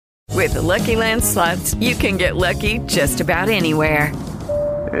With the Lucky Land Slots, you can get lucky just about anywhere.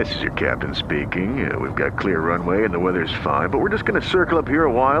 This is your captain speaking. We've got clear runway and the weather's fine, but we're just going to circle up here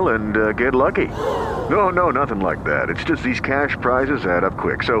a while and get lucky. No, nothing like that. It's just these cash prizes add up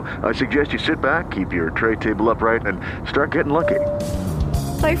quick. So I suggest you sit back, keep your tray table upright, and start getting lucky.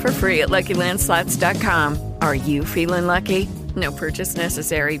 Play for free at LuckyLandSlots.com. Are you feeling lucky? No purchase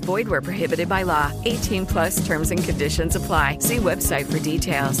necessary. Void where prohibited by law. 18 plus terms and conditions apply. See website for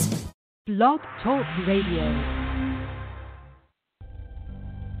details. Blog Talk Radio.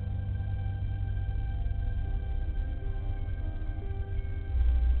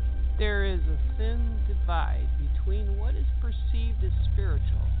 There is a thin divide between what is perceived as spiritual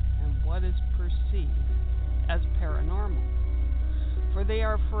and what is perceived as paranormal, for they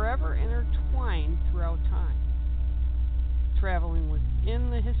are forever intertwined throughout time. Traveling within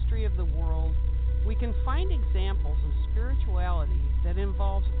the history of the world, we can find examples of spirituality that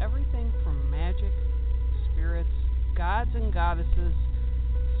involves everything from magic, spirits, gods and goddesses,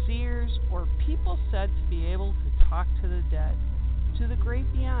 seers, or people said to be able to talk to the dead, to the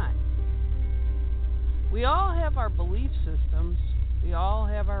great beyond. We all have our belief systems. We all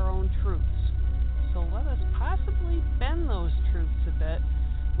have our own truths. So let us possibly bend those truths a bit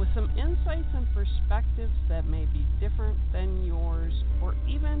with some insights and perspectives that may be different than yours, or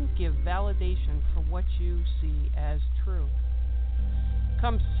even give validation for what you see as true.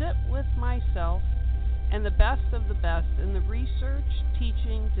 Come sit with myself and the best of the best in the research,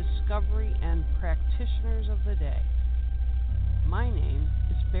 teaching, discovery, and practitioners of the day. My name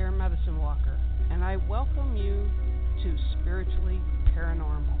is Bear Medicine Walker, and I welcome you to Spiritually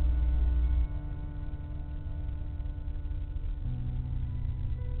Paranormal.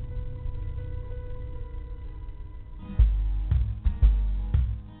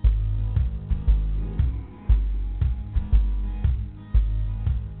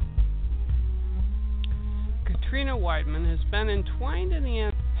 Katrina Weidman has been entwined in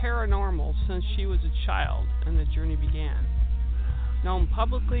the paranormal since she was a child and the journey began. Known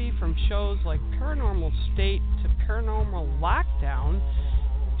publicly from shows like Paranormal State to Paranormal Lockdown,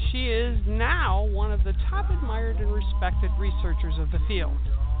 she is now one of the top admired and respected researchers of the field.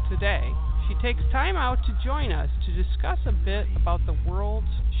 Today, she takes time out to join us to discuss a bit about the worlds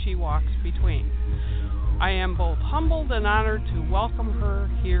she walks between. I am both humbled and honored to welcome her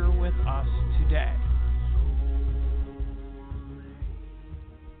here with us today.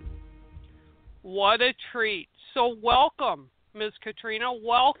 What a treat. So welcome, Ms. Katrina.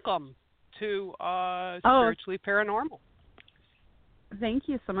 Welcome to Spiritually Paranormal. Thank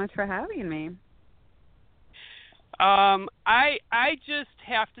you so much for having me. I just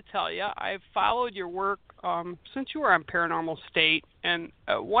have to tell you, I've followed your work since you were on Paranormal State, and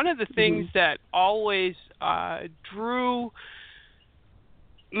one of the things that always drew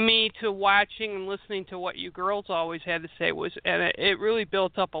me to watching and listening to what you girls always had to say was, and it really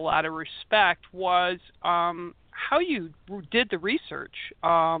built up a lot of respect, was how you did the research,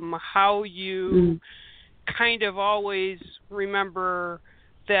 how you kind of always remember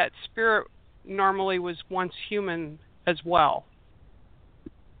that spirit normally was once human as well.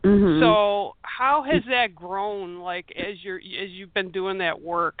 So how has that grown, like, as you've been doing that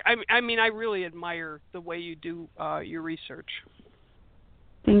work? I mean, I really admire the way you do your research.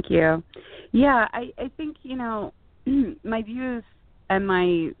 Thank you. Yeah, I think, my views and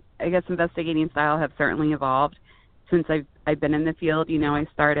my, I guess, investigating style have certainly evolved since I've been in the field. I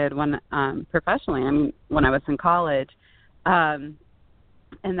started when professionally, when I was in college, and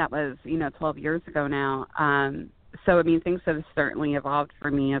that was, 12 years ago now. So, things have certainly evolved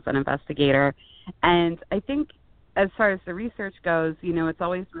for me as an investigator. And I think as far as the research goes, it's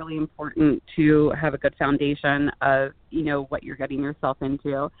always really important to have a good foundation of, what you're getting yourself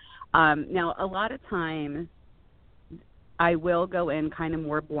into. Now, a lot of times I will go in kind of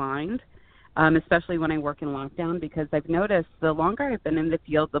more blind, especially when I work in lockdown, because I've noticed the longer I've been in the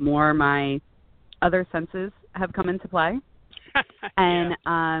field, the more my other senses have come into play. And,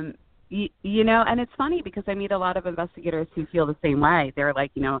 and it's funny because I meet a lot of investigators who feel the same way. They're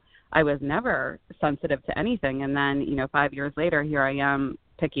like, I was never sensitive to anything. And then, 5 years later, here I am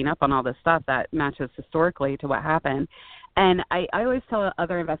picking up on all this stuff that matches historically to what happened. And I always tell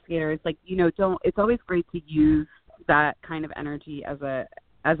other investigators, like, it's always great to use that kind of energy as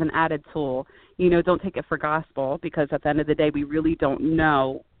an added tool. Don't take it for gospel, because at the end of the day, we really don't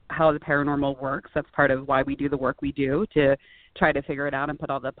know how the paranormal works. That's part of why we do the work we do, to try to figure it out and put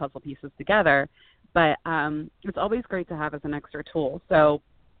all the puzzle pieces together. But it's always great to have as an extra tool. So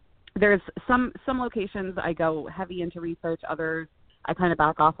there's some locations I go heavy into research, others I kind of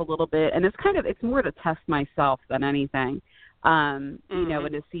back off a little bit, and it's more to test myself than anything. you know,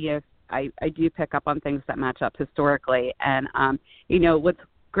 and to see if I do pick up on things that match up historically. And, you know, what's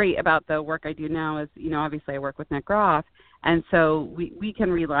great about the work I do now is, you know, obviously I work with Nick Groff, and so we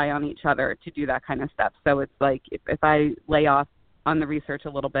can rely on each other to do that kind of stuff. So it's like if I lay off on the research a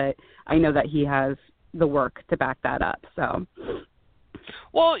little bit, I know that he has the work to back that up. So,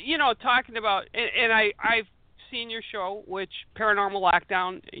 well, you know, talking about, and I've seen your show, which Paranormal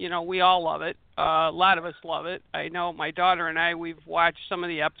Lockdown, you know, we all love it. A lot of us love it. I know my daughter and I, we've watched some of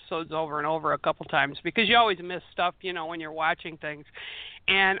the episodes over and over a couple times because you always miss stuff, you know, when you're watching things.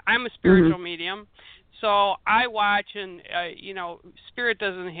 And I'm a spiritual medium, so I watch, and you know, spirit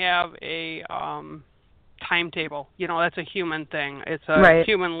doesn't have a timetable. You know, that's a human thing. It's a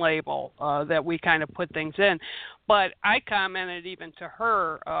human label that we kind of put things in. But I commented even to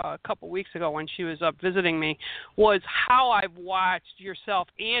her a couple weeks ago when she was up visiting me, was how I've watched yourself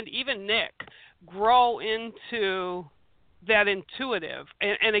and even Nick grow into that intuitive.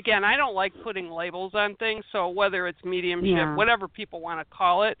 And again, I don't like putting labels on things, so whether it's mediumship, whatever people want to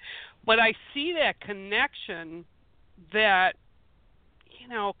call it, but I see that connection that, you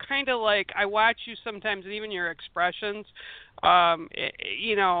know, kind of like I watch you sometimes, and even your expressions,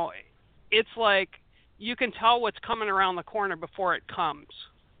 you know, it's like you can tell what's coming around the corner before it comes.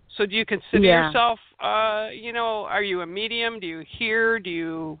 So do you consider yourself, you know, are you a medium? Do you hear? Do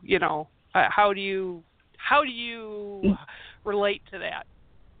you, you know, how do you relate to that?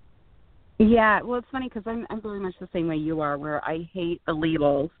 Yeah, well, it's funny because I'm very much the same way you are, where I hate the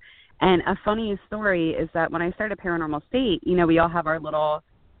labels. And a funny story is that when I started Paranormal State, you know, we all have our little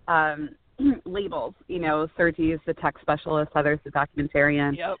labels. You know, Sergi is the tech specialist, Heather's the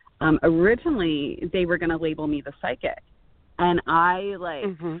documentarian. Yep. Originally, they were going to label me the psychic. And I,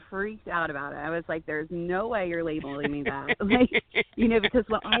 freaked out about it. I was like, there's no way you're labeling me that. Like, you know, because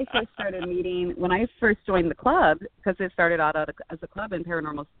when I first joined the club, because it started out as a club in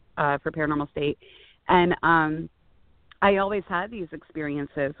Paranormal, for Paranormal State, and I always had these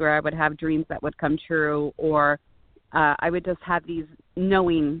experiences where I would have dreams that would come true, or I would just have these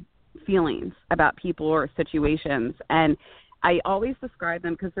knowing feelings about people or situations. And I always describe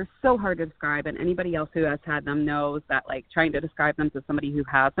them because they're so hard to describe, and anybody else who has had them knows that, like, trying to describe them to somebody who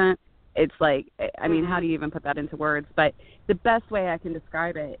hasn't, it's like, I mean, how do you even put that into words? But the best way I can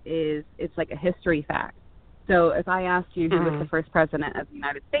describe it is it's like a history fact. So if I asked you who was the first president of the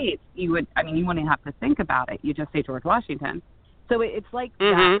United States, you wouldn't have to think about it. You just say George Washington. So it's like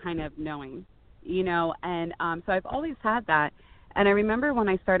that kind of knowing, you know, and so I've always had that. And I remember when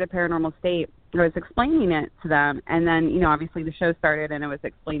I started Paranormal State, I was explaining it to them, and then, you know, obviously the show started, and I was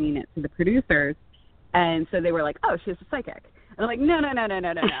explaining it to the producers, and so they were like, "Oh, she's a psychic." And I'm like, "No." Like, and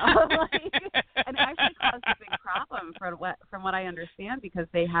it actually caused a big problem from what I understand, because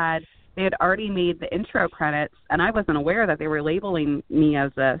they had already made the intro credits, and I wasn't aware that they were labeling me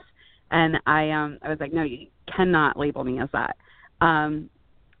as this, and I was like, "No, you cannot label me as that."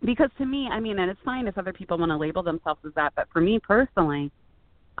 Because to me, I mean, and it's fine if other people want to label themselves as that, but for me personally,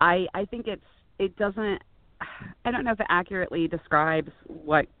 I think it doesn't, I don't know if it accurately describes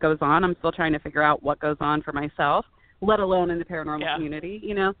what goes on. I'm still trying to figure out what goes on for myself, let alone in the paranormal community,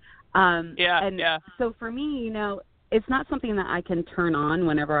 you know. So for me, you know, it's not something that I can turn on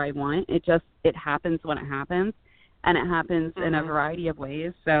whenever I want. It happens when it happens, and it happens in a variety of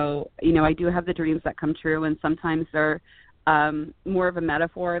ways. So, you know, I do have the dreams that come true, and sometimes they're more of a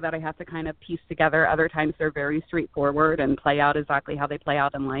metaphor that I have to kind of piece together. Other times they're very straightforward and play out exactly how they play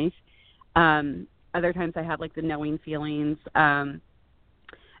out in life. Other times I have like the knowing feelings. And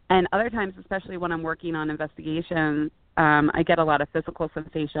other times, especially when I'm working on investigations, I get a lot of physical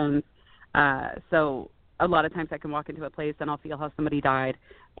sensations. So a lot of times I can walk into a place and I'll feel how somebody died,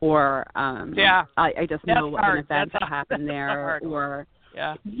 or I just know an event that happened there, or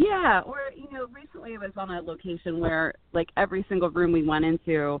or, you know, recently I was on a location where, like, every single room we went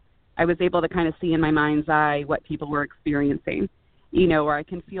into, I was able to kind of see in my mind's eye what people were experiencing, you know, or I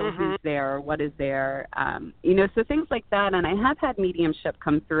can feel who's there, what is there, you know, so things like that. And I have had mediumship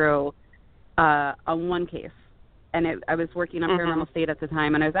come through on one case, and I was working on Paranormal State at the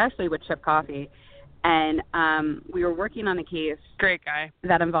time, and I was actually with Chip Coffey, and we were working on a case. Great guy.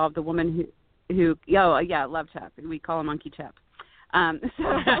 That involved a woman who love Chip. We call him Monkey Chip.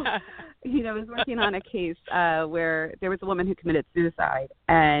 So, you know, I was working on a case where there was a woman who committed suicide,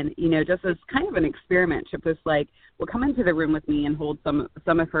 and, you know, just as kind of an experiment, Chip was like, well, come into the room with me and hold some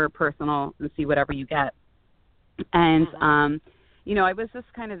of her personal and see whatever you get. And, you know, I was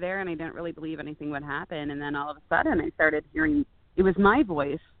just kind of there, and I didn't really believe anything would happen. And then all of a sudden I started hearing, it was my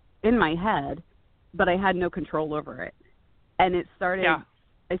voice in my head, but I had no control over it. And it started,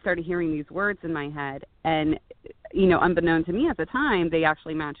 I started hearing these words in my head, and unbeknown to me at the time, they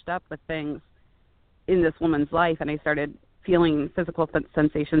actually matched up with things in this woman's life, and I started feeling physical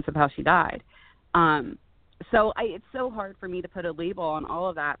sensations of how she died. So it's so hard for me to put a label on all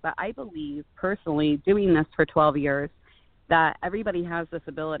of that, but I believe personally, doing this for 12 years, that everybody has this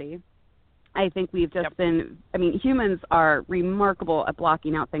ability. I think we've just humans are remarkable at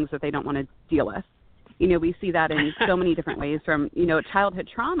blocking out things that they don't want to deal with. We see that in so many different ways, from, childhood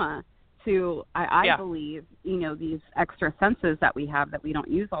trauma to, I believe, these extra senses that we have that we don't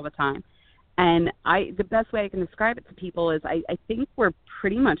use all the time. And the best way I can describe it to people is I think we're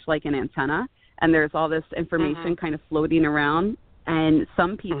pretty much like an antenna, and there's all this information kind of floating around, and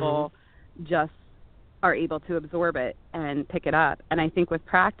some people just are able to absorb it and pick it up. And I think with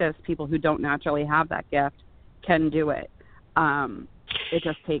practice, people who don't naturally have that gift can do it. It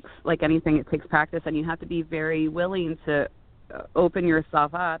just takes, like anything, it takes practice, and you have to be very willing to open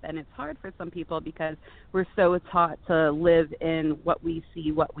yourself up. And it's hard for some people because we're so taught to live in what we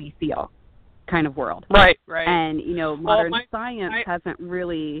see, what we feel kind of world. Right. And, modern science hasn't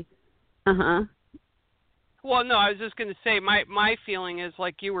really... Well, no, I was just going to say my feeling is,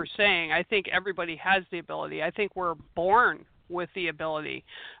 like you were saying, I think everybody has the ability. I think we're born with the ability.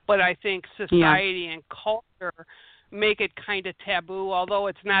 But I think society and culture make it kind of taboo, although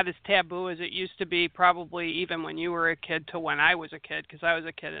it's not as taboo as it used to be, probably even when you were a kid to when I was a kid, because I was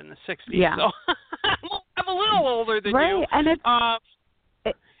a kid in the 60s. Yeah. So I'm a little older than you. Right, and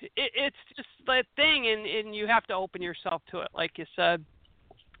it's just that thing, and you have to open yourself to it, like you said.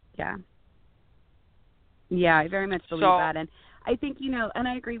 Yeah, I very much believe that. And I think, and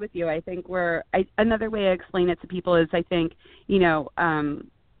I agree with you. I think another way I explain it to people is, I think,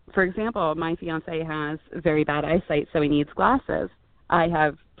 for example, my fiance has very bad eyesight, so he needs glasses. I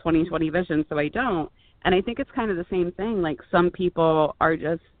have 20/20 vision, so I don't. And I think it's kind of the same thing. Like, some people are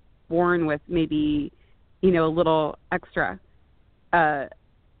just born with maybe, a little extra heightened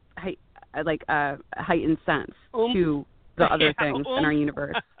sense to the other things in our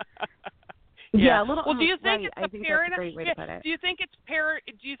universe. Yeah. A little. Well, do you think it's I think that's a great way to put it. Do you think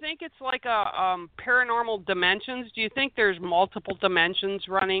it's like a paranormal dimensions? Do you think there's multiple dimensions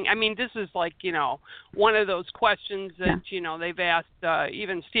running? I mean, this is like, one of those questions that they've asked.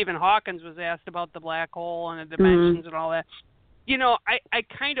 Even Stephen Hawking was asked about the black hole and the dimensions and all that. I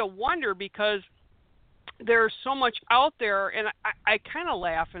kind of wonder, because there's so much out there, and I kind of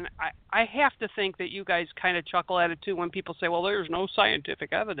laugh, and I have to think that you guys kind of chuckle at it too when people say, well, there's no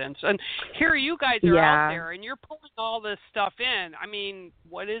scientific evidence. And here you guys are out there, and you're pulling all this stuff in. I mean,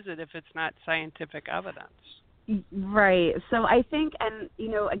 what is it if it's not scientific evidence? Right. So I think, and,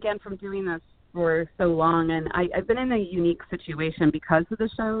 again, from doing this for so long, and I've been in a unique situation because of the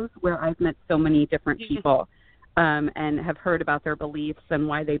shows where I've met so many different people. And have heard about their beliefs and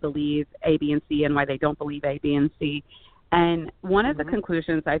why they believe A, B, and C, and why they don't believe A, B, and C. And one of the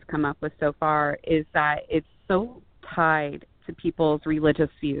conclusions I've come up with so far is that it's so tied to people's religious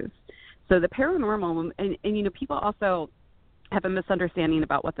views. So the paranormal, and people also have a misunderstanding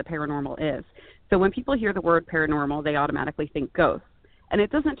about what the paranormal is. So when people hear the word paranormal, they automatically think ghosts. And it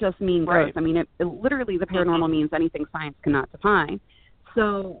doesn't just mean ghosts. I mean, it literally, the paranormal means anything science cannot define.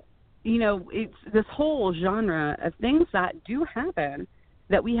 So it's this whole genre of things that do happen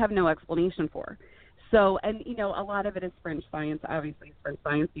that we have no explanation for. So, and, a lot of it is fringe science. Obviously, it's fringe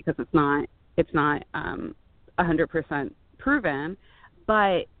science because it's not 100% proven.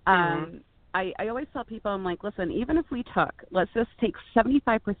 But I always tell people, I'm like, listen, even if let's just take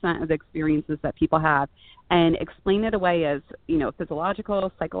 75% of the experiences that people have and explain it away as,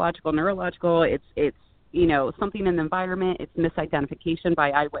 physiological, psychological, neurological. It's something in the environment, it's misidentification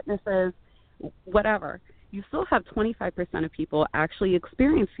by eyewitnesses, whatever. You still have 25% of people actually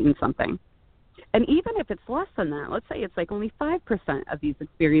experiencing something. And even if it's less than that, let's say it's like only 5% of these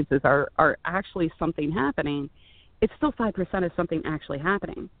experiences are actually something happening, it's still 5% of something actually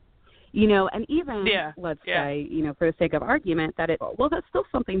happening. And even, let's say, for the sake of argument, that that's still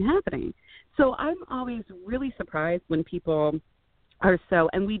something happening. So I'm always really surprised when people are so,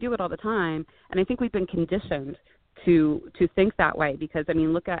 and we do it all the time, and I think we've been conditioned to think that way because,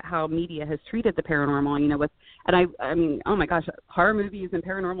 look at how media has treated the paranormal, I mean, oh my gosh, horror movies and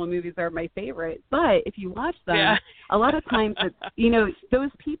paranormal movies are my favorite, but if you watch them, a lot of times, it's,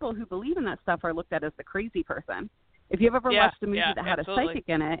 those people who believe in that stuff are looked at as the crazy person. If you've ever watched a movie that had a psychic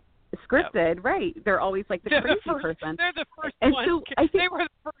in it, scripted, right? They're always like the crazy person. They're the first and ones. So I think, they were the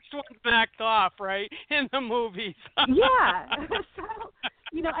first ones backed off, right, in the movies. So,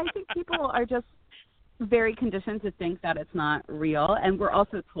 I think people are just very conditioned to think that it's not real, and we're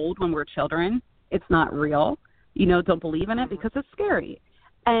also told when we're children it's not real. Don't believe in it because it's scary.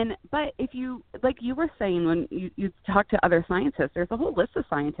 But if you, like you were saying when you talk to other scientists, there's a whole list of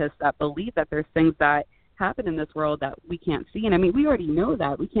scientists that believe that there's things that happen in this world that we can't see. And I mean, we already know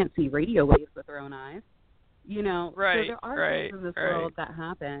that. We can't see radio waves with our own eyes. You know, right, so there are right, things in this right. world that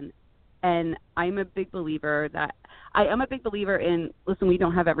happen. And I'm a big believer that I am a big believer in, listen, we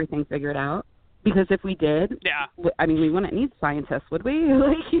don't have everything figured out. Because if we did, I mean, we wouldn't need scientists, would we?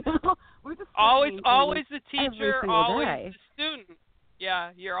 Like, you know, we're just always the teacher, always day. the student. Yeah,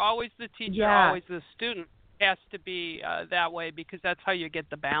 you're always the teacher, always the student. It has to be that way because that's how you get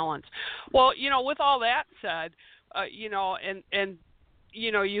the balance. Well, you know, with all that said, you know, and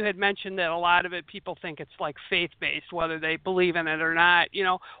you know, you had mentioned that a lot of it, people think it's like faith-based, whether they believe in it or not. You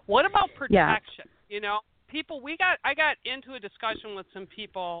know, what about protection? Yeah. You know, I got into a discussion with some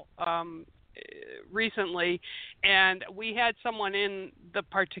people recently, and we had someone in the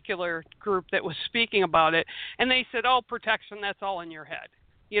particular group that was speaking about it, and they said, "Oh, protection, that's all in your head.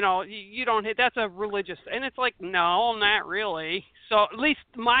 You know, you don't. That's a religious," and it's like, no, not really. So at least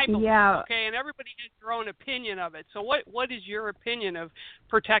my belief, okay, and everybody has their own opinion of it. So what is your opinion of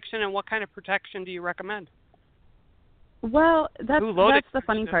protection, and what kind of protection do you recommend? Well, that's the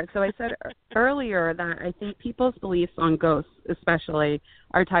funny part. So I said earlier that I think people's beliefs on ghosts especially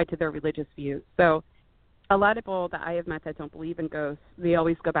are tied to their religious views. So a lot of people that I have met that don't believe in ghosts, they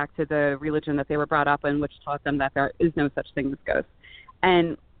always go back to the religion that they were brought up in, which taught them that there is no such thing as ghosts.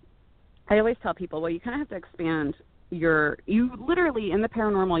 And I always tell people, well, you kind of have to expand you literally, in the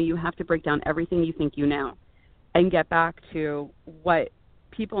paranormal, you have to break down everything you think you know and get back to what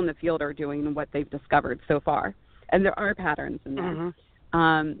people in the field are doing and what they've discovered so far. And there are patterns in there.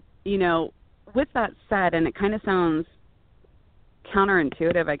 Mm-hmm. You know, with that said, and it kind of sounds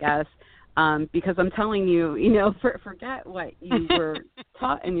counterintuitive, I guess, because I'm telling you, you know, forget what you were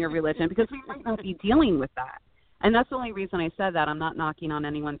taught in your religion, because we might not be dealing with that. And that's the only reason I said that. I'm not knocking on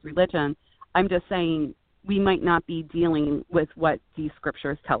anyone's religion. I'm just saying we might not be dealing with what these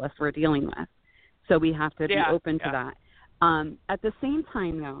scriptures tell us we're dealing with. So we have to be open to that. At the same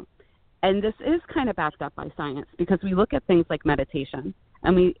time, though, and this is kind of backed up by science, because we look at things like meditation,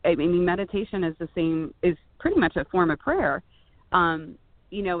 and meditation is pretty much a form of prayer.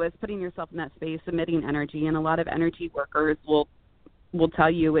 You know, as putting yourself in that space, emitting energy, and a lot of energy workers will tell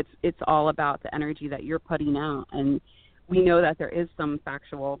you it's all about the energy that you're putting out, and we know that there is some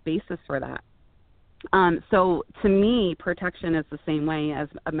factual basis for that. So to me, protection is the same way as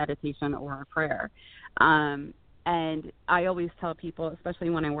a meditation or a prayer. And I always tell people, especially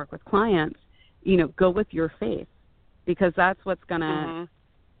when I work with clients, you know, go with your faith, because that's what's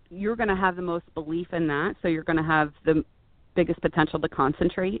you're going to have the most belief in that. So you're going to have the biggest potential to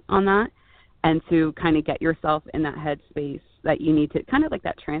concentrate on that and to kind of get yourself in that headspace that you need to, kind of like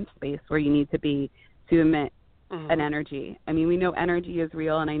that trance space where you need to be to emit an energy. I mean, we know energy is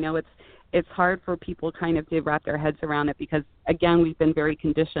real, and I know it's hard for people kind of to wrap their heads around it because, again, we've been very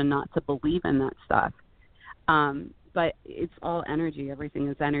conditioned not to believe in that stuff. But it's all energy. Everything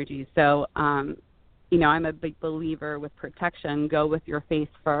is energy. So, you know, I'm a big believer with protection. Go with your faith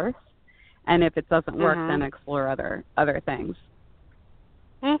first, and if it doesn't work, then explore other things.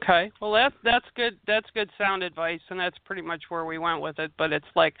 Okay, well that's good. That's good sound advice, and that's pretty much where we went with it. But it's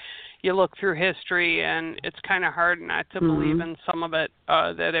like you look through history, and it's kind of hard not to believe in some of it,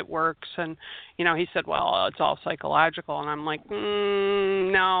 that it works. And you know, he said, "Well, it's all psychological," and I'm like,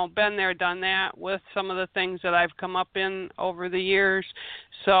 "No, been there, done that with some of the things that I've come up in over the years."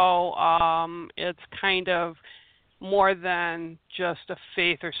 So it's kind of more than just a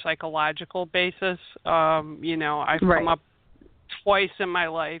faith or psychological basis. You know, I've come up twice in my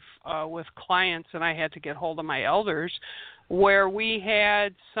life with clients, and I had to get hold of my elders, where we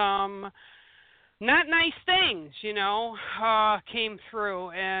had some not nice things, you know, came through,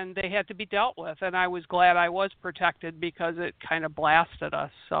 and they had to be dealt with, and I was glad I was protected because it kind of blasted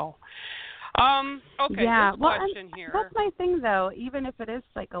us. So, okay, this question here. That's my thing, though. Even if it is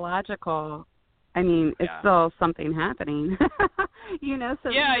psychological, I mean, it's still something happening, you know. So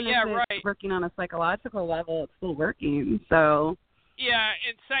even if it's working on a psychological level, it's still working. So. Yeah,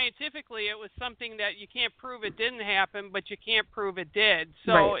 and scientifically, it was something that you can't prove it didn't happen, but you can't prove it did.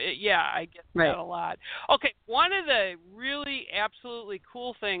 So, I get that a lot. Okay, one of the really absolutely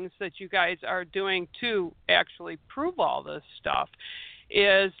cool things that you guys are doing to actually prove all this stuff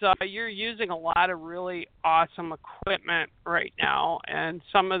is you're using a lot of really awesome equipment right now, and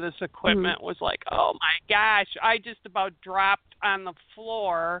some of this equipment was like, oh my gosh, I just about dropped on the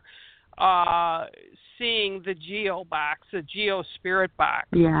floor seeing the Geo box, the Geo Spirit box.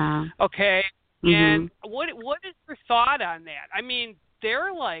 Yeah. Okay. And what is your thought on that? I mean,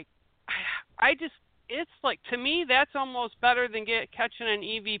 they're like, it's like, to me, that's almost better than catching an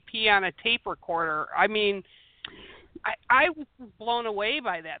EVP on a tape recorder. I mean, I was blown away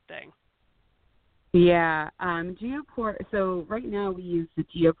by that thing. Yeah, Geoport. So right now we use the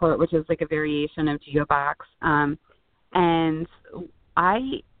Geoport, which is like a variation of GeoBox. And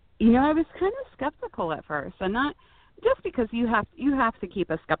I was kind of skeptical at first, and not just because you have to keep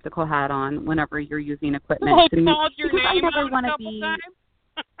a skeptical hat on whenever you're using equipment. Well, called your name I never out a couple be times.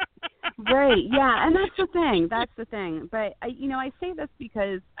 Right, yeah, and that's the thing. But I say this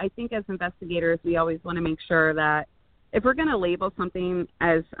because I think as investigators we always want to make sure that if we're going to label something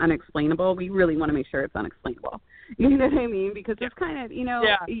as unexplainable, we really want to make sure it's unexplainable. You know what I mean? Because it's kind of,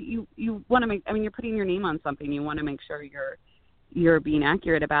 you want to make, I mean, you're putting your name on something. You want to make sure you're being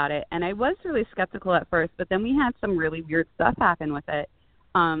accurate about it. And I was really skeptical at first, but then we had some really weird stuff happen with it.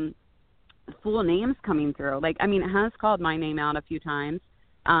 Full names coming through. Like, I mean, it has called my name out a few times.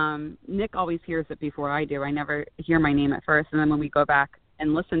 Nick always hears it before I do. I never hear my name at first, and then when we go back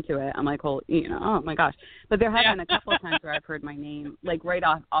and listen to it, I'm like, oh my gosh. But there have been a couple of times where I've heard my name like right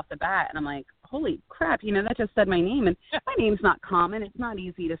off the bat, and I'm like, holy crap, that just said my name, and my name's not common. It's not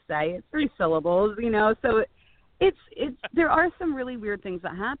easy to say. It's 3 syllables, so it's there are some really weird things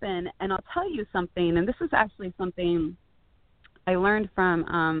that happen. And I'll tell you something, and this is actually something I learned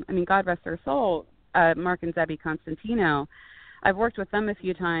from, God rest their soul, Mark and Debbie Constantino. I've worked with them a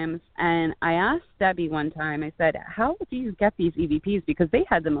few times, and I asked Debbie one time, I said, how do you get these EVPs? Because they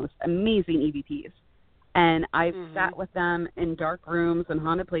had the most amazing EVPs. And I've sat with them in dark rooms and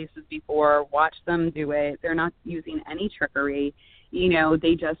haunted places before, watched them do it. They're not using any trickery.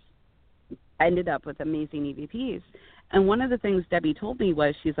 They just ended up with amazing EVPs. And one of the things Debbie told me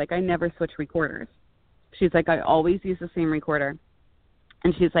was, she's like, I never switch recorders. She's like, I always use the same recorder.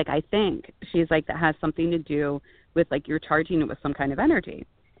 And she's like, I think, she's like, that has something to do with, like, you're charging it with some kind of energy.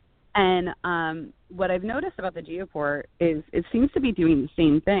 And what I've noticed about the Geoport is it seems to be doing the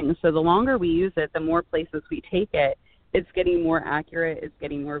same thing. So the longer we use it, the more places we take it, it's getting more accurate, it's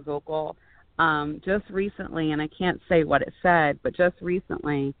getting more vocal. Just recently, and I can't say what it said, but just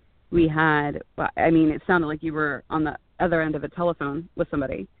recently we had, it sounded like you were on the other end of a telephone with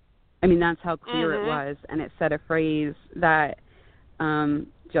somebody. I mean, that's how clear it was. And it said a phrase that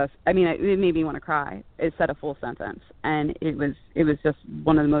it made me want to cry. It said a full sentence, and it was just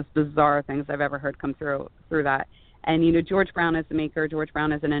one of the most bizarre things I've ever heard come through that. And George Brown is the maker. George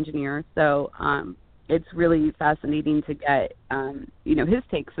Brown is an engineer, so it's really fascinating to get his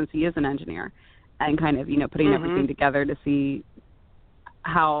take, since he is an engineer, and kind of putting everything together to see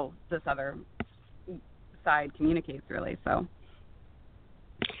how this other side communicates, really. So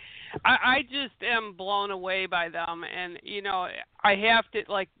I just am blown away by them, and I have to,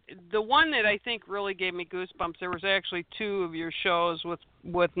 like, the one that I think really gave me goosebumps. There was actually 2 of your shows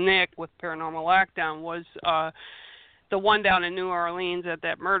with Nick with Paranormal Lockdown. Was the one down in New Orleans at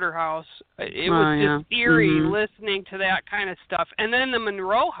that murder house. It was just eerie listening to that kind of stuff, and then the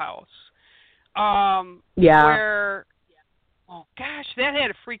Monroe house, where, oh gosh, that had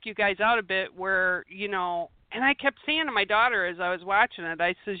to freak you guys out a bit. Where And I kept saying to my daughter as I was watching it,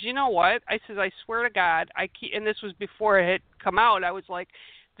 I says, you know what? I says, I swear to God, and this was before it had come out, I was like,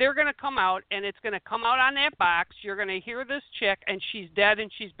 they're going to come out, and it's going to come out on that box. You're going to hear this chick, and she's dead,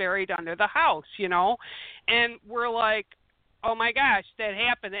 and she's buried under the house, And we're like, oh, my gosh, that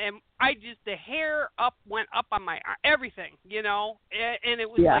happened. And the hair went up on my everything, And it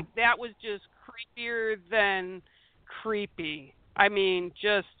was like, that was just creepier than creepy. I mean,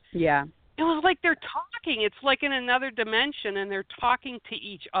 just... Yeah. It was like they're talking. It's like in another dimension, and they're talking to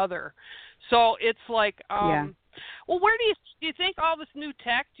each other. So it's like, well, where do you think all this new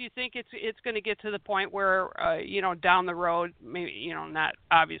tech? Do you think it's going to get to the point where, down the road, maybe, not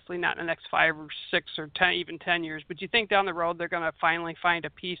obviously not in the next 5 or 6 or 10, even 10 years, but do you think down the road they're going to finally find a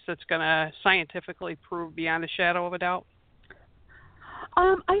piece that's going to scientifically prove beyond a shadow of a doubt?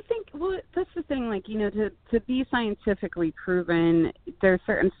 I think, well, that's the thing, like, to be scientifically proven, there are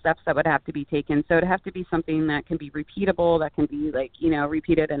certain steps that would have to be taken. So it would have to be something that can be repeatable, that can be, like,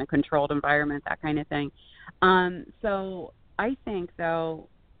 repeated in a controlled environment, that kind of thing. So I think, though,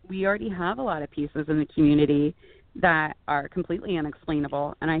 we already have a lot of pieces in the community that are completely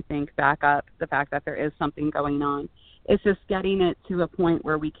unexplainable, and I think back up the fact that there is something going on. It's just getting it to a point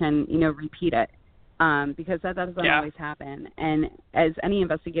where we can, repeat it. Because that doesn't always happen. And as any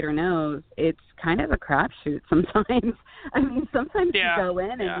investigator knows, it's kind of a crapshoot sometimes. I mean, sometimes you go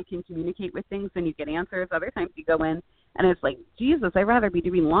in and you can communicate with things and you get answers. Other times you go in and it's like, Jesus, I'd rather be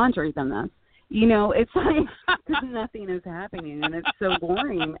doing laundry than this. It's like nothing is happening and it's so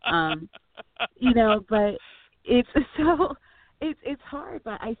boring. But it's so, it's hard,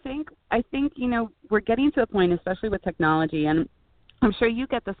 but I think we're getting to a point, especially with technology, and I'm sure you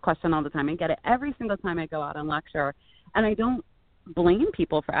get this question all the time. I get it every single time I go out and lecture, and I don't blame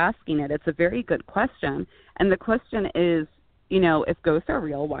people for asking it. It's a very good question, and the question is, if ghosts are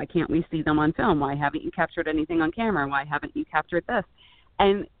real, why can't we see them on film? Why haven't you captured anything on camera? Why haven't you captured this?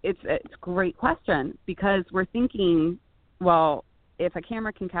 And it's a great question, because we're thinking, well, if a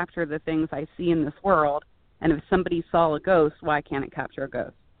camera can capture the things I see in this world, and if somebody saw a ghost, why can't it capture a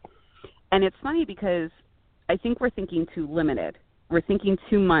ghost? And it's funny because I think we're thinking too limited. We're thinking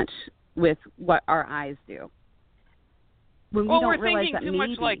too much with what our eyes do. When we're thinking too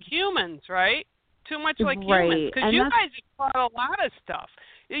much like humans, right? Too much like humans. Because you guys have brought a lot of stuff.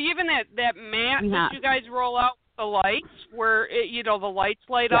 Even that mat that you guys roll out with the lights, where the lights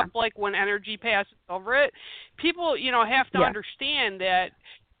light up like when energy passes over it. People, have to understand that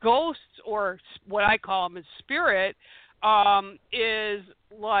ghosts, or what I call them is spirit, is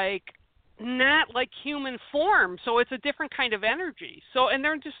like not like human form. So it's a different kind of energy. So, and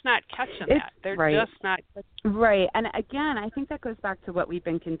they're just not catching that. They're just not catching. Right. And again, I think that goes back to what we've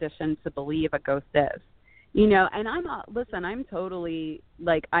been conditioned to believe a ghost is. And I'm totally,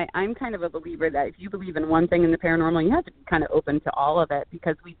 I'm kind of a believer that if you believe in one thing in the paranormal, you have to be kind of open to all of it,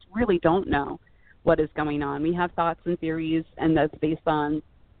 because we really don't know what is going on. We have thoughts and theories, and that's based on,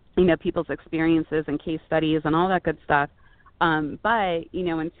 people's experiences and case studies and all that good stuff. But,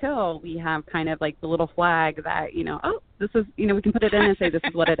 until we have kind of like the little flag that, this is, we can put it in and say, this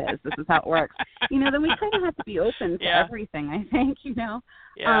is what it is. This is how it works. Then we kind of have to be open to everything, I think,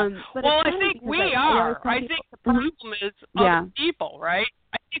 Yeah. But I think we are. I think the problem is other people, right?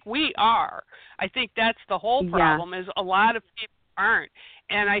 I think we are. I think that's the whole problem is a lot of people aren't.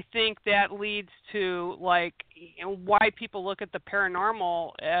 And I think that leads to, why people look at the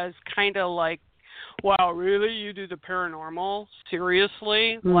paranormal as kind of like, wow, really? You do the paranormal?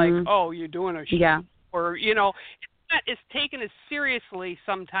 Seriously? Mm-hmm. Like, oh, you're doing a show? Yeah. Or, it's taken as seriously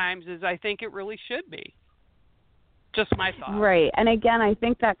sometimes as I think it really should be. Just my thought. Right. And again, I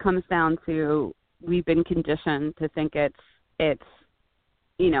think that comes down to we've been conditioned to think it's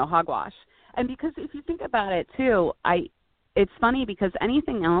hogwash. And because if you think about it too, it's funny because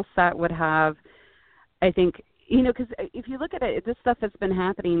anything else that would have, I think, because if you look at it, this stuff has been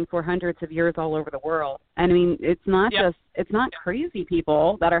happening for hundreds of years all over the world. And I mean, it's not it's not crazy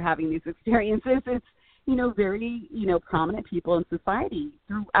people that are having these experiences. It's, very, prominent people in society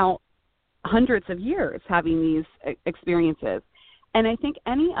throughout hundreds of years having these experiences. And I think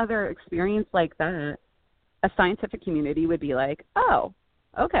any other experience like that, a scientific community would be like, oh,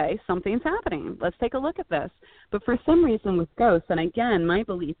 okay, something's happening. Let's take a look at this. But for some reason with ghosts, and again, my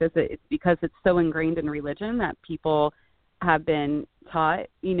belief is that it's because it's so ingrained in religion that people have been taught,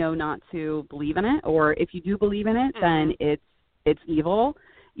 not to believe in it, or if you do believe in it, then it's evil,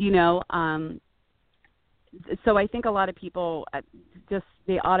 So I think a lot of people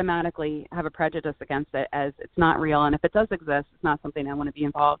they automatically have a prejudice against it as it's not real, and if it does exist, it's not something I want to be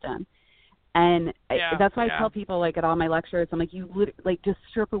involved in. And that's why I tell people, at all my lectures, I'm like, just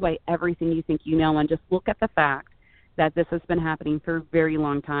strip away everything you think you know and just look at the fact that this has been happening for a very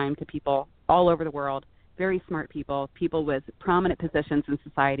long time to people all over the world, very smart people with prominent positions in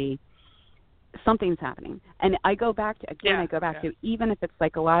society. Something's happening. And I go back to, even if it's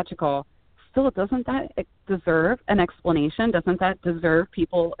psychological, still, doesn't that deserve an explanation? Doesn't that deserve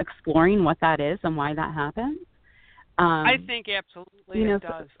people exploring what that is and why that happens? I think absolutely it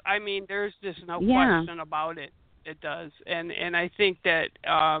does. I mean, there's just no question about it. It does. And I think that,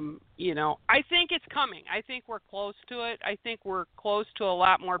 I think it's coming. I think we're close to it. I think we're close to a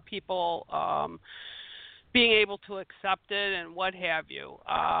lot more people being able to accept it and what have you.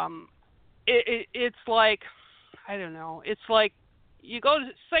 It's like, I don't know, it's like, you go to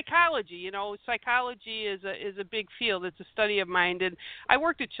psychology. Psychology is a big field. It's a study of mind. And I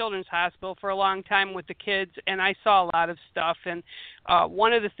worked at Children's Hospital for a long time with the kids, and I saw a lot of stuff. And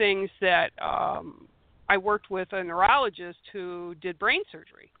one of the things that I worked with a neurologist who did brain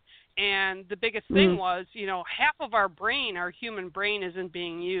surgery. And the biggest thing was, half of our brain, our human brain, isn't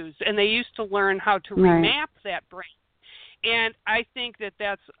being used. And they used to learn how to remap that brain. And I think that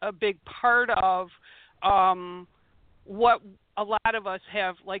that's a big part of what a lot of us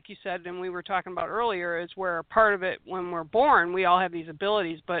have, like you said, and we were talking about earlier, is where a part of it, when we're born, we all have these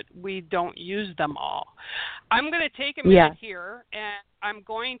abilities, but we don't use them all. I'm going to take a minute here, and I'm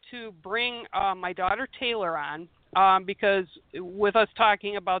going to bring my daughter Taylor on, because with us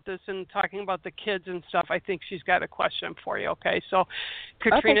talking about this and talking about the kids and stuff, I think she's got a question for you, okay? So,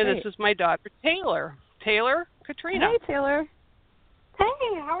 Katrina, this is my daughter Taylor. Taylor, Katrina. Hey, Taylor. Hey,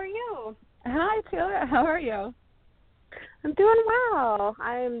 how are you? Hi, Taylor. How are you? I'm doing well.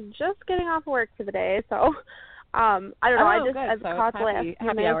 I'm just getting off work for the day, so I don't know. I just good. caught the last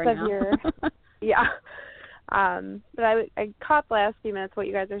few minutes of your yeah. But I caught the last few minutes what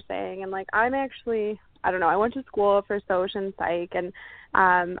you guys are saying, and like I'm actually I don't know. I went to school for Soc and Psych, and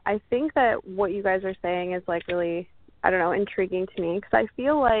I think that what you guys are saying is like really I don't know intriguing to me because I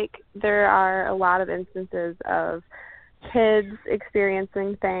feel like there are a lot of instances of kids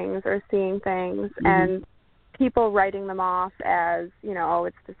experiencing things or seeing things and people writing them off as, you know, oh,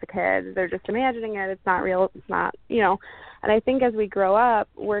 it's just a kid. They're just imagining it. It's not real. It's not, you know. And I think as we grow up,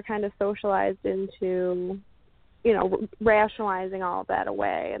 we're kind of socialized into, you know, rationalizing all of that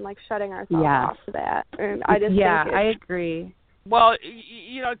away and, like, shutting ourselves off to that. And I just think I agree. Well,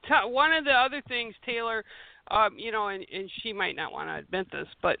 you know, one of the other things, Taylor, you know, and she might not want to admit this,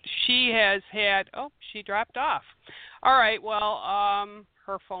 but she has had, she dropped off. All right, well,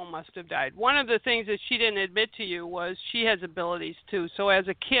 her phone must have died. One of the things that she didn't admit to you was she has abilities too. So as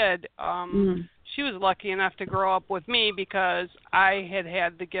a kid, she was lucky enough to grow up with me because I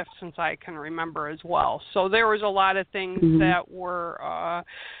had the gift since I can remember as well. So there was a lot of things that were,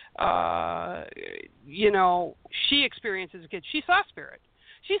 you know, she experienced as a kid. She saw spirit.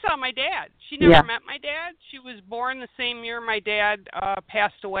 She saw my dad. She never met my dad. She was born the same year my dad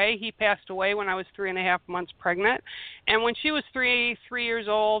passed away. He passed away when I was 3.5 months pregnant. And when she was 3 years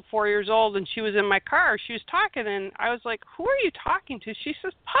old, 4 years old, and she was in my car, she was talking, and I was like, who are you talking to? She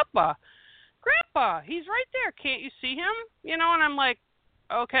says, Papa, Grandpa, he's right there. Can't you see him? You know, and I'm like,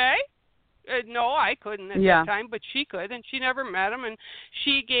 okay. No, I couldn't at that time, but she could, and she never met him. And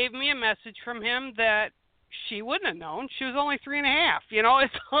she gave me a message from him that she wouldn't have known. She was only 3.5. You know,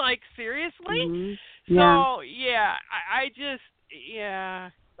 it's like, seriously? So, I just,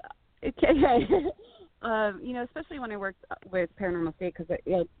 Okay. You know, especially when I worked with Paranormal State, because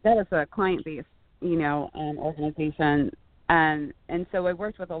that is a client-based, you know, organization. And so I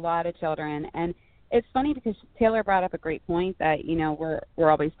worked with a lot of children. And it's funny because Taylor brought up a great point that, you know, we're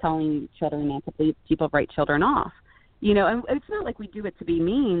always telling children not to believe people write children off. You know, and it's not like we do it to be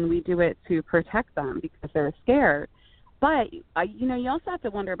mean. We do it to protect them because they're scared. But, you know, you also have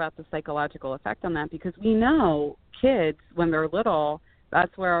to wonder about the psychological effect on that because we know kids, when they're little,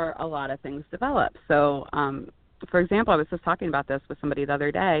 that's where a lot of things develop. So, for example, I was just talking about this with somebody the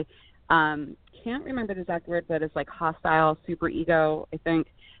other day. Can't remember the exact word, but it's like hostile superego, I think.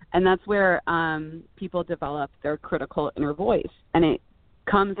 And that's where people develop their critical inner voice. And it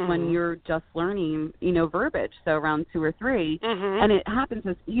comes when you're just learning, you know, verbiage, so around 2 or 3, and it happens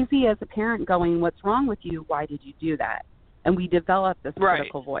as easy as a parent going, what's wrong with you? Why did you do that? And we develop this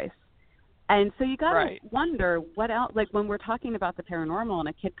critical voice. And so you got to wonder what else, like when we're talking about the paranormal and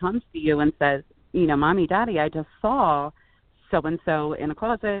a kid comes to you and says, you know, Mommy, Daddy, I just saw so-and-so in a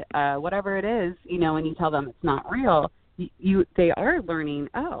closet, whatever it is, you know, and you tell them it's not real, they are learning,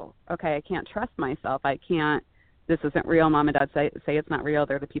 oh, okay, I can't trust myself. I can't, this isn't real. Mom and Dad say it's not real.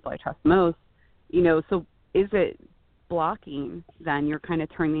 They're the people I trust most. You know, so is it blocking then? You're kind of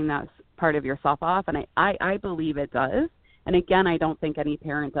turning that part of yourself off. And I believe it does. And again, I don't think any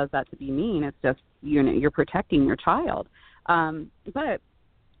parent does that to be mean. It's just, you know, you're protecting your child. But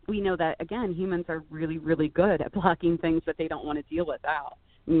we know that, again, humans are really, really good at blocking things that they don't want to deal with out.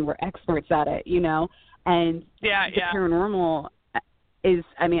 I mean, we're experts at it, you know. And the paranormal is,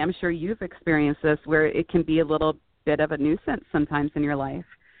 I mean, I'm sure you've experienced this where it can be a little bit of a nuisance sometimes in your life.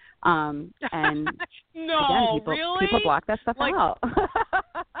 And no, again, really? People block that stuff out.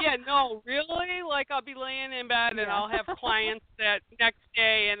 No, really? Like I'll be laying in bed and I'll have clients that next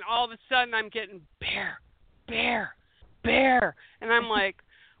day and all of a sudden I'm getting bear. And I'm like,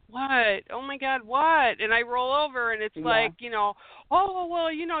 what? Oh my God, what? And I roll over and it's like, you know, oh, well,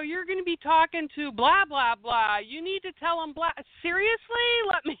 you know, you're going to be talking to blah, blah, blah. You need to tell them blah. Seriously?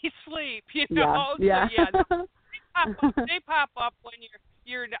 Let me sleep, you know? They pop up when you're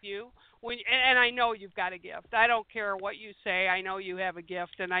you. And I know you've got a gift. I don't care what you say. I know you have a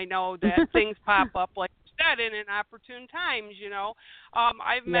gift, and I know that things pop up like you said in inopportune times, you know.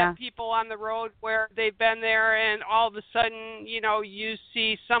 I've met people on the road where they've been there, and all of a sudden, you know, you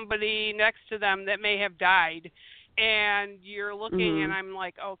see somebody next to them that may have died, and you're looking, and I'm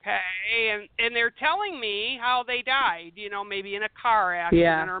like, okay, and they're telling me how they died, you know, maybe in a car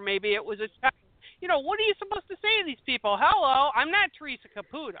accident, or maybe it was a child. You know, what are you supposed to say to these people? Hello, I'm not Teresa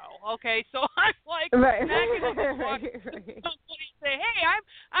Caputo, okay? So I'm like, not going to say, hey,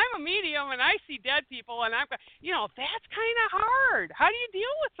 I'm a medium and I see dead people, and you know, that's kind of hard. How do you deal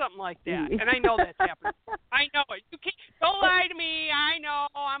with something like that? And I know that's happening. I know it. You can't, don't lie to me. I know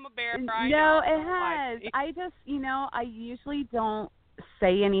I'm a bear. No, it has. I just, you know, I usually don't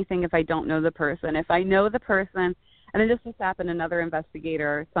say anything if I don't know the person. If I know the person, And then just this happened, another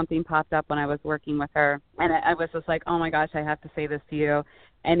investigator, something popped up when I was working with her, and I was just like, oh my gosh, I have to say this to you.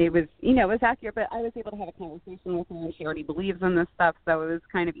 And it was, it was accurate, but I was able to have a conversation with her, and she already believes in this stuff, so it was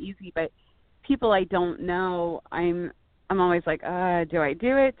kind of easy. But people I don't know, I'm always like, do I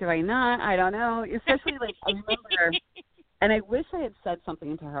do it? Do I not? I don't know. Especially like I remember, and I wish I had said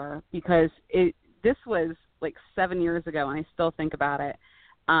something to her because this was like 7 years ago, and I still think about it.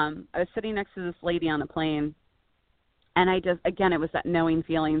 I was sitting next to this lady on a plane, and I just, again, it was that knowing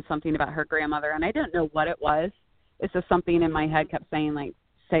feeling, something about her grandmother, and I didn't know what it was. It's just something in my head kept saying, like,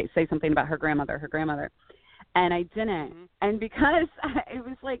 say something about her grandmother. And I didn't. Mm-hmm. And because it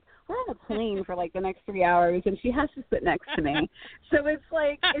was like, we're on a plane for like the next 3 hours, and she has to sit next to me. So it's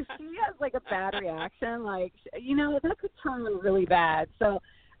like, if she has like a bad reaction, like, that could turn really bad. So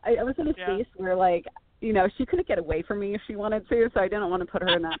I was in a space where, like, she couldn't get away from me if she wanted to, so I didn't want to put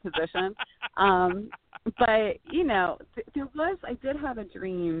her in that position. But, I did have a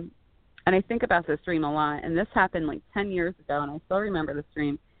dream, and I think about this dream a lot, and this happened like 10 years ago, and I still remember this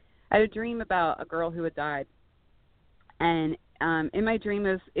dream. I had a dream about a girl who had died, and in my dream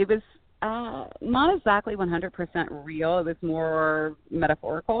it was not exactly 100% real. It was more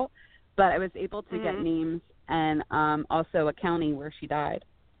metaphorical, but I was able to get names and also a county where she died.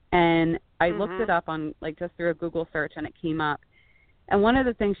 And I looked it up on, like, just through a Google search, and it came up. And one of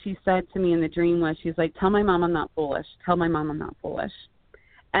the things she said to me in the dream was, she's like, tell my mom I'm not foolish. Tell my mom I'm not foolish.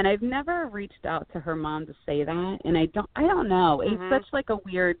 And I've never reached out to her mom to say that. And I don't know. It's such like a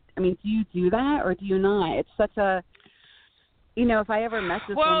weird, do you do that or do you not? It's such a, if I ever met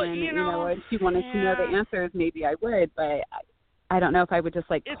this woman, and she wanted to know the answers, maybe I would. But I don't know if I would just,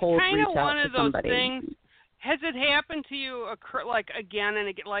 like, cold reach out to somebody. Things. Has it happened to you, like, again and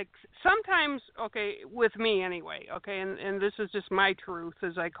again? Like, sometimes, okay, with me anyway, okay, and this is just my truth,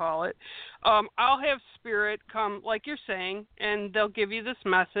 as I call it. I'll have spirit come, like you're saying, and they'll give you this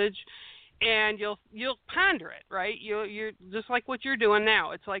message, and you'll ponder it, right? You're just like what you're doing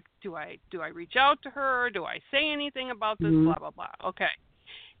now. It's like, do I reach out to her? Do I say anything about this? Blah, blah, blah. Okay.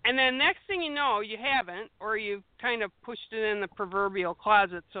 And then next thing you know, you haven't, or you've kind of pushed it in the proverbial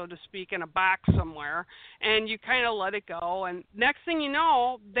closet, so to speak, in a box somewhere, and you kind of let it go. And next thing you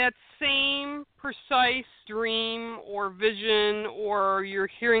know, that same precise dream or vision, or you're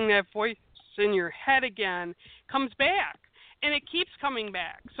hearing that voice in your head again, comes back. And it keeps coming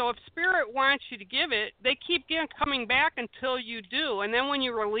back. So if Spirit wants you to give it, they keep coming back until you do. And then when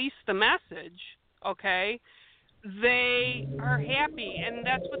you release the message, okay, they are happy, and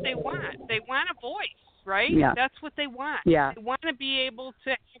that's what they want. They want a voice, right? Yeah. That's what they want. Yeah. They want to be able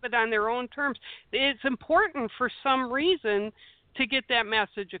to have it on their own terms. It's important for some reason to get that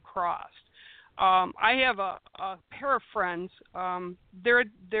message across. I have a pair of friends.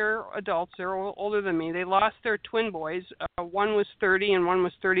 They're adults. They're older than me. They lost their twin boys. One was 30 and one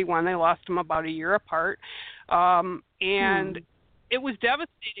was 31. They lost them about a year apart. And it was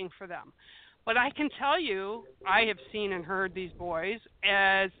devastating for them. But I can tell you, I have seen and heard these boys,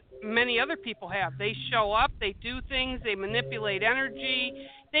 as many other people have. They show up, they do things, they manipulate energy.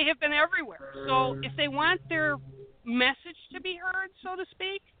 They have been everywhere. So if they want their message to be heard, so to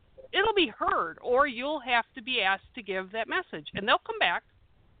speak, it'll be heard, or you'll have to be asked to give that message, and they'll come back.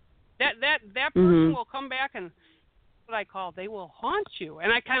 That person will come back, and what I call, they will haunt you.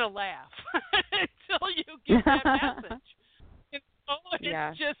 And I kind of laugh until you give that message.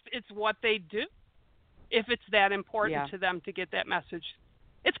 It's just, it's what they do. If it's that important to them to get that message,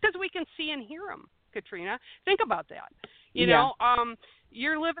 it's because we can see and hear them. Katrina, think about that. You know,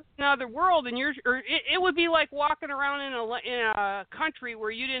 you're living in another world, and it would be like walking around in a country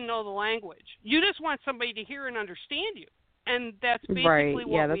where you didn't know the language. You just want somebody to hear and understand you, and that's basically what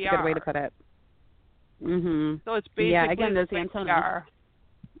we are. Yeah, that's a good way to put it. So it's basically again, those antennas.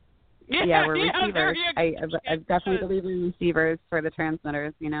 Yeah, we're receivers. I definitely believe in receivers for the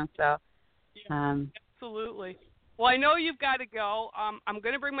transmitters, so. Absolutely. Well, I know you've got to go. I'm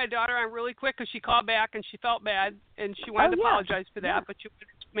going to bring my daughter on really quick because she called back and she felt bad and she wanted to apologize for that, but you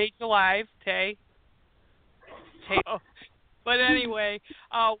made you live, Tay. But anyway,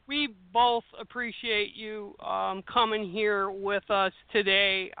 we both appreciate you coming here with us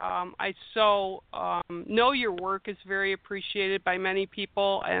today. I so know your work is very appreciated by many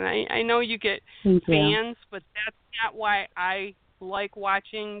people, and I know you get fans, but that's not why I like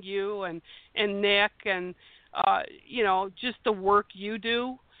watching you and Nick and, just the work you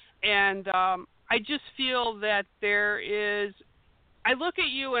do. And I just feel that I look at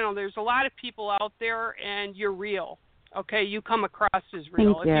you and there's a lot of people out there and you're real. Okay, you come across as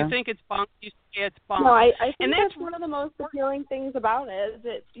real. Thank you. If you think it's bunk, you say it's bunk. No, I think and that's one of the most appealing things about it, is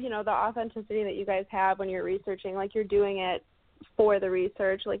it, you know, the authenticity that you guys have when you're researching. Like, you're doing it for the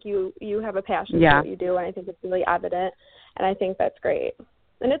research. Like, you have a passion for what you do, and I think it's really evident, and I think that's great.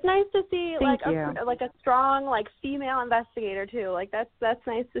 And it's nice to see a strong, like, female investigator too. Like, that's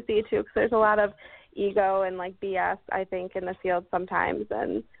nice to see too, because there's a lot of ego and, like, BS, I think, in the field sometimes,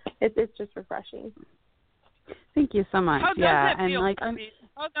 and it's just refreshing. Thank you so much. How does that feel? And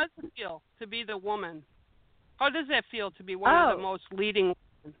how does it feel to be the woman? How does that feel to be one of the most leading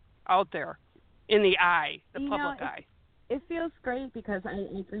women out there in the eye, the public eye? It feels great because I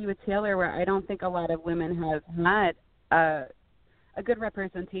agree with Taylor, where I don't think a lot of women have had a good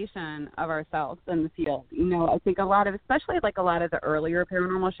representation of ourselves in the field. You know, I think especially like a lot of the earlier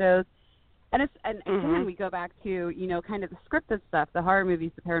paranormal shows, and again, we go back to, you know, kind of the scripted stuff, the horror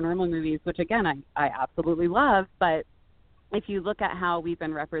movies, the paranormal movies, which again I absolutely love. But if you look at how we've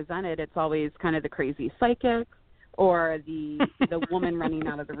been represented, it's always kind of the crazy psychic or the woman running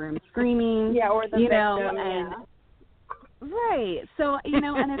out of the room screaming. Yeah, or the victim, and right. So, you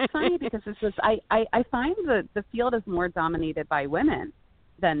know, and it's funny because it's just I find that the field is more dominated by women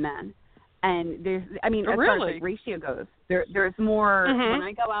than men. And as far as the ratio goes, there's more when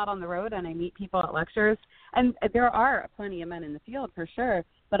I go out on the road and I meet people at lectures, and there are plenty of men in the field for sure,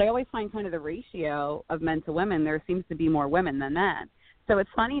 but I always find kind of the ratio of men to women, there seems to be more women than men. So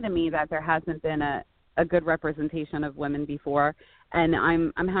it's funny to me that there hasn't been a good representation of women before, and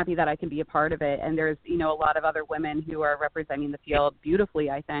I'm happy that I can be a part of it. And there's, you know, a lot of other women who are representing the field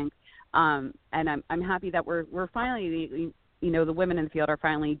beautifully, I think. And I'm happy that we're finally, you know, the women in the field are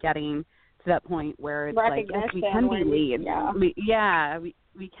finally getting to that point where it's like, yes, we can be lead.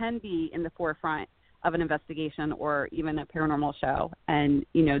 We can be in the forefront of an investigation or even a paranormal show and,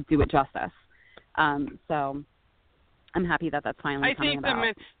 you know, do it justice. So I'm happy that that's finally coming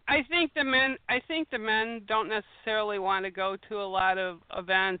about. I think the men don't necessarily want to go to a lot of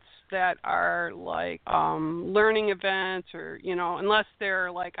events that are like learning events, or, you know, unless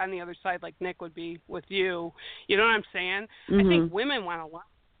they're like on the other side, like Nick would be with you. You know what I'm saying? I think women want to learn.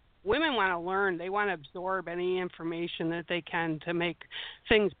 Women want to learn. They want to absorb any information that they can to make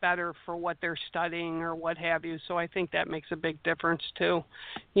things better for what they're studying or what have you. So I think that makes a big difference too.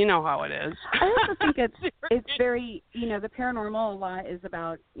 You know how it is. I also think it's very, you know, the paranormal a lot is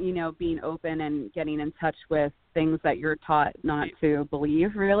about, you know, being open and getting in touch with things that you're taught not to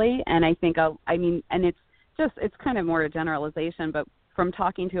believe, really. And I think, and it's kind of more a generalization, but from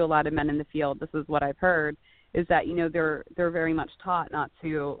talking to a lot of men in the field, this is what I've heard, is that, you know, they're very much taught not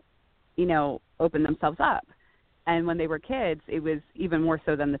to, you know, open themselves up. And when they were kids, it was even more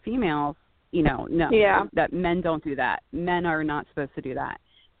so than the females, you know, that men don't do that. Men are not supposed to do that.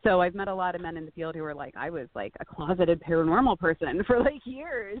 So I've met a lot of men in the field who are like, I was like a closeted paranormal person for like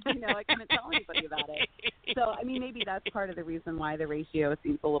years, you know, I couldn't tell anybody about it. So, I mean, maybe that's part of the reason why the ratio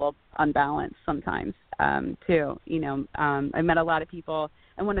seems a little unbalanced sometimes, too. You know, I met a lot of people,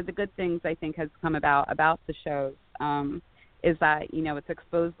 and one of the good things I think has come about the shows is that, you know, it's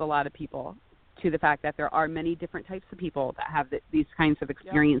exposed a lot of people to the fact that there are many different types of people that have these kinds of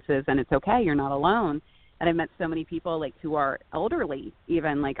experiences, and it's okay, you're not alone. And I've met so many people, like, who are elderly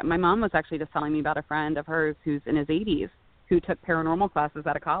even. Like, my mom was actually just telling me about a friend of hers who's in his 80s who took paranormal classes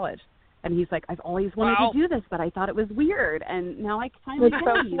out of college. And he's like, I've always wanted to do this, but I thought it was weird. And now I finally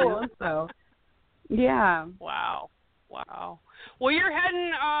can, you know. So, yeah. Wow. Well, you're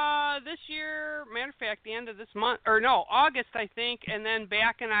heading this year, matter of fact, the end of this month, or no, August, I think, and then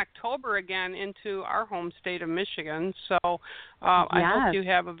back in October again into our home state of Michigan. So I hope you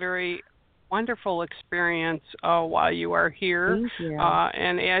have a very wonderful experience while you are here. Thank you.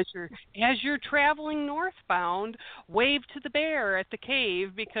 And as you're traveling northbound, wave to the bear at the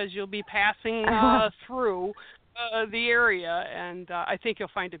cave, because you'll be passing through the area, and I think you'll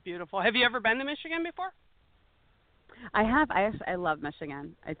find it beautiful. Have you ever been to Michigan before? I have. I love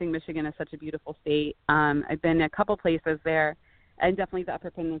Michigan. I think Michigan is such a beautiful state. I've been a couple places there, and definitely the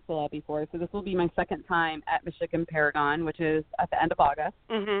Upper Peninsula before. So this will be my second time at Michigan Paragon, which is at the end of August.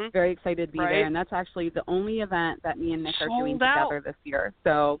 Very excited to be there, and that's actually the only event that me and Nick are doing together this year.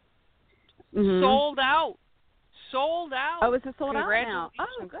 So sold out. Oh, is it sold out now?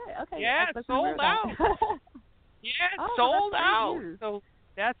 Oh, good. Okay. Yeah, it's sold out. Yeah, it's sold out. So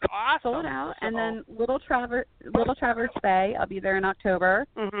that's awesome. Sold out, and then Little Traverse Bay. I'll be there in October,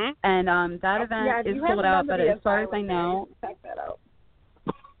 and that event is sold out. But as far as I know, check that out.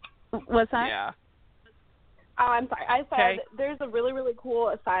 What's that? Yeah. Oh, I'm sorry. I said there's a really, really cool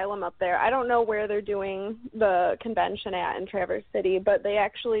asylum up there. I don't know where they're doing the convention at in Traverse City, but they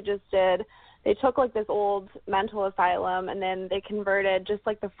actually just did they took like this old mental asylum and then they converted just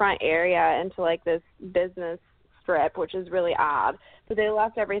like the front area into like this business strip, which is really odd. But they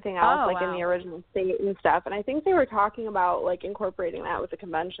left everything else in the original state and stuff. And I think they were talking about like incorporating that with the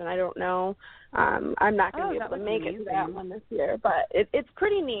convention. I don't know. I'm not going to be able to make it to that one this year, but it's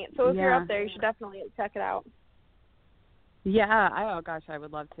pretty neat. So if you're up there, you should definitely check it out. Yeah. Oh gosh, I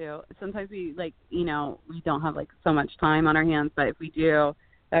would love to. Sometimes we we don't have like so much time on our hands, but if we do,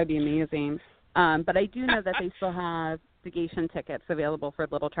 that would be amazing. But I do know that they still have investigation tickets available for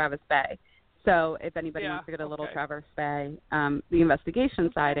Little Travis Bay. So if anybody wants to go to Little Traverse Bay, the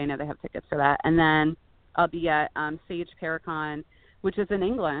investigation side, I know they have tickets for that. And then I'll be at Sage Paracon, which is in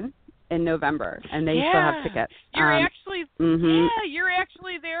England, in November, and they still have tickets. You're you're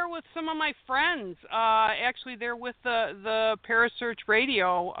actually there with some of my friends. Actually, they're with the Parasearch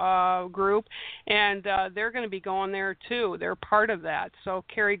Radio group, and they're going to be going there too. They're part of that. So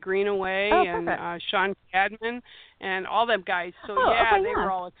Carrie Greenaway and Sean Cadman and all them guys. So they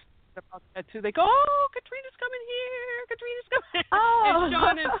were all excited about that too. They go, Katrina's coming here. And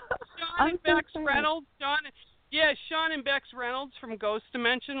Sean and Bex Reynolds. Sean and Bex Reynolds from Ghost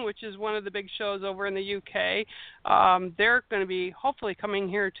Dimension, which is one of the big shows over in the UK. They're going to be hopefully coming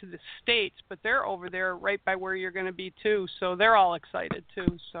here to the States, but they're over there right by where you're going to be too. So they're all excited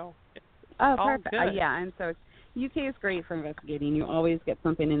too. So perfect. And so UK is great for investigating. You always get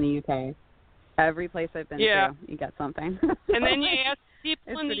something in the UK. Every place I've been to, you get something. And then you ask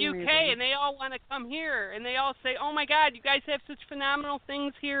people in the UK, amazing. And they all want to come here, and they all say, "Oh my God, you guys have such phenomenal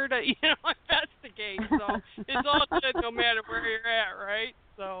things here to, investigate." So it's all good, no matter where you're at, right?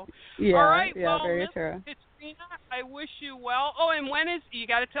 So, all right, very true. Katrina, I wish you well. Oh, and you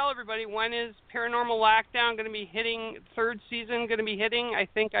got to tell everybody, when is Paranormal Lockdown going to be hitting? Third season going to be hitting? I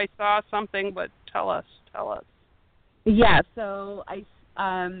think I saw something, but tell us. Yeah. So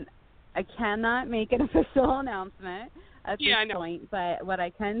I cannot make an official announcement at this point, but what I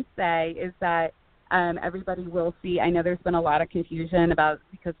can say is that everybody will see. I know there's been a lot of confusion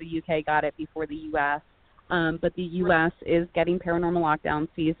because the UK got it before the U.S., but the U.S. is getting Paranormal Lockdown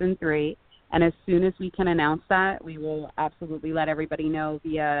Season 3, and as soon as we can announce that, we will absolutely let everybody know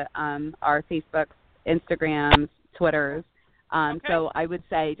via our Facebooks, Instagrams, Twitters. So I would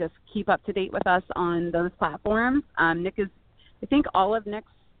say just keep up to date with us on those platforms. I think all of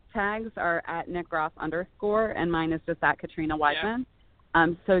Nick's tags are at @NickRoth_, and mine is just at Katrina Weidman.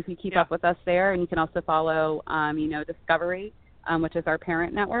 So if you keep up with us there, and you can also follow, Discovery, which is our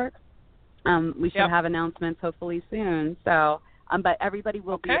parent network. We should have announcements hopefully soon. So, but everybody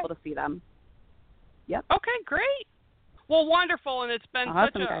will be able to see them. Yep. Okay, great. Well, wonderful, and it's been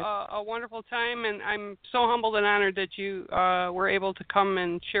such a wonderful time, and I'm so humbled and honored that you were able to come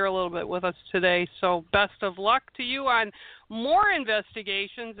and share a little bit with us today. So best of luck to you on more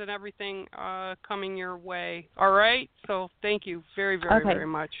investigations and everything coming your way. All right? So thank you very, very, very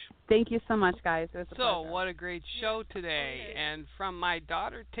much. Thank you so much, guys. It was a pleasure. What a great show today. And from my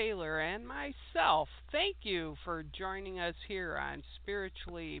daughter Taylor and myself, thank you for joining us here on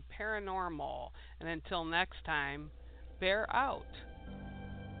Spiritually Paranormal. And until next time, bear out.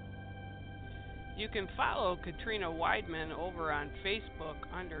 You can follow Katrina Weidman over on Facebook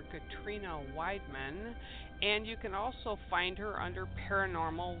under Katrina Weidman, and you can also find her under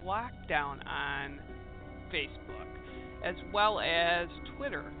Paranormal Lockdown on Facebook, as well as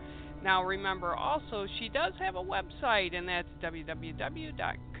Twitter. Now remember also, she does have a website, and that's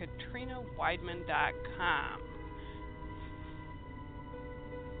www.katrinaweidman.com.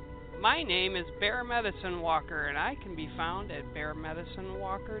 My name is Bear Medicine Walker, and I can be found at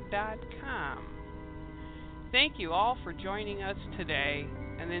bearmedicinewalker.com. Thank you all for joining us today,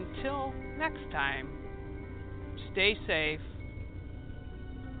 and until next time, stay safe.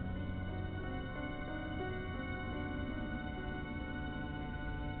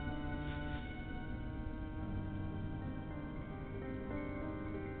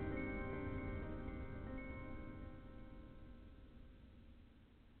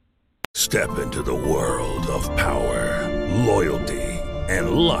 Step into the world of power, loyalty,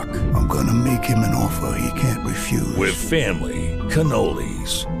 and luck. I'm gonna make him an offer he can't refuse. With family,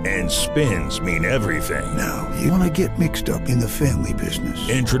 cannolis, and spins mean everything. Now, you wanna get mixed up in the family business.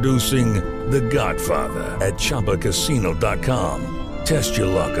 Introducing The Godfather at ChumbaCasino.com. Test your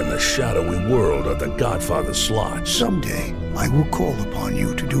luck in the shadowy world of The Godfather slot. Someday, I will call upon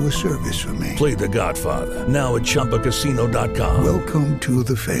you to do a service for me. Play The Godfather, now at ChumbaCasino.com. Welcome to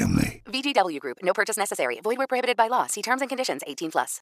the family. VGW Group. No purchase necessary. Void where prohibited by law. See terms and conditions. 18+.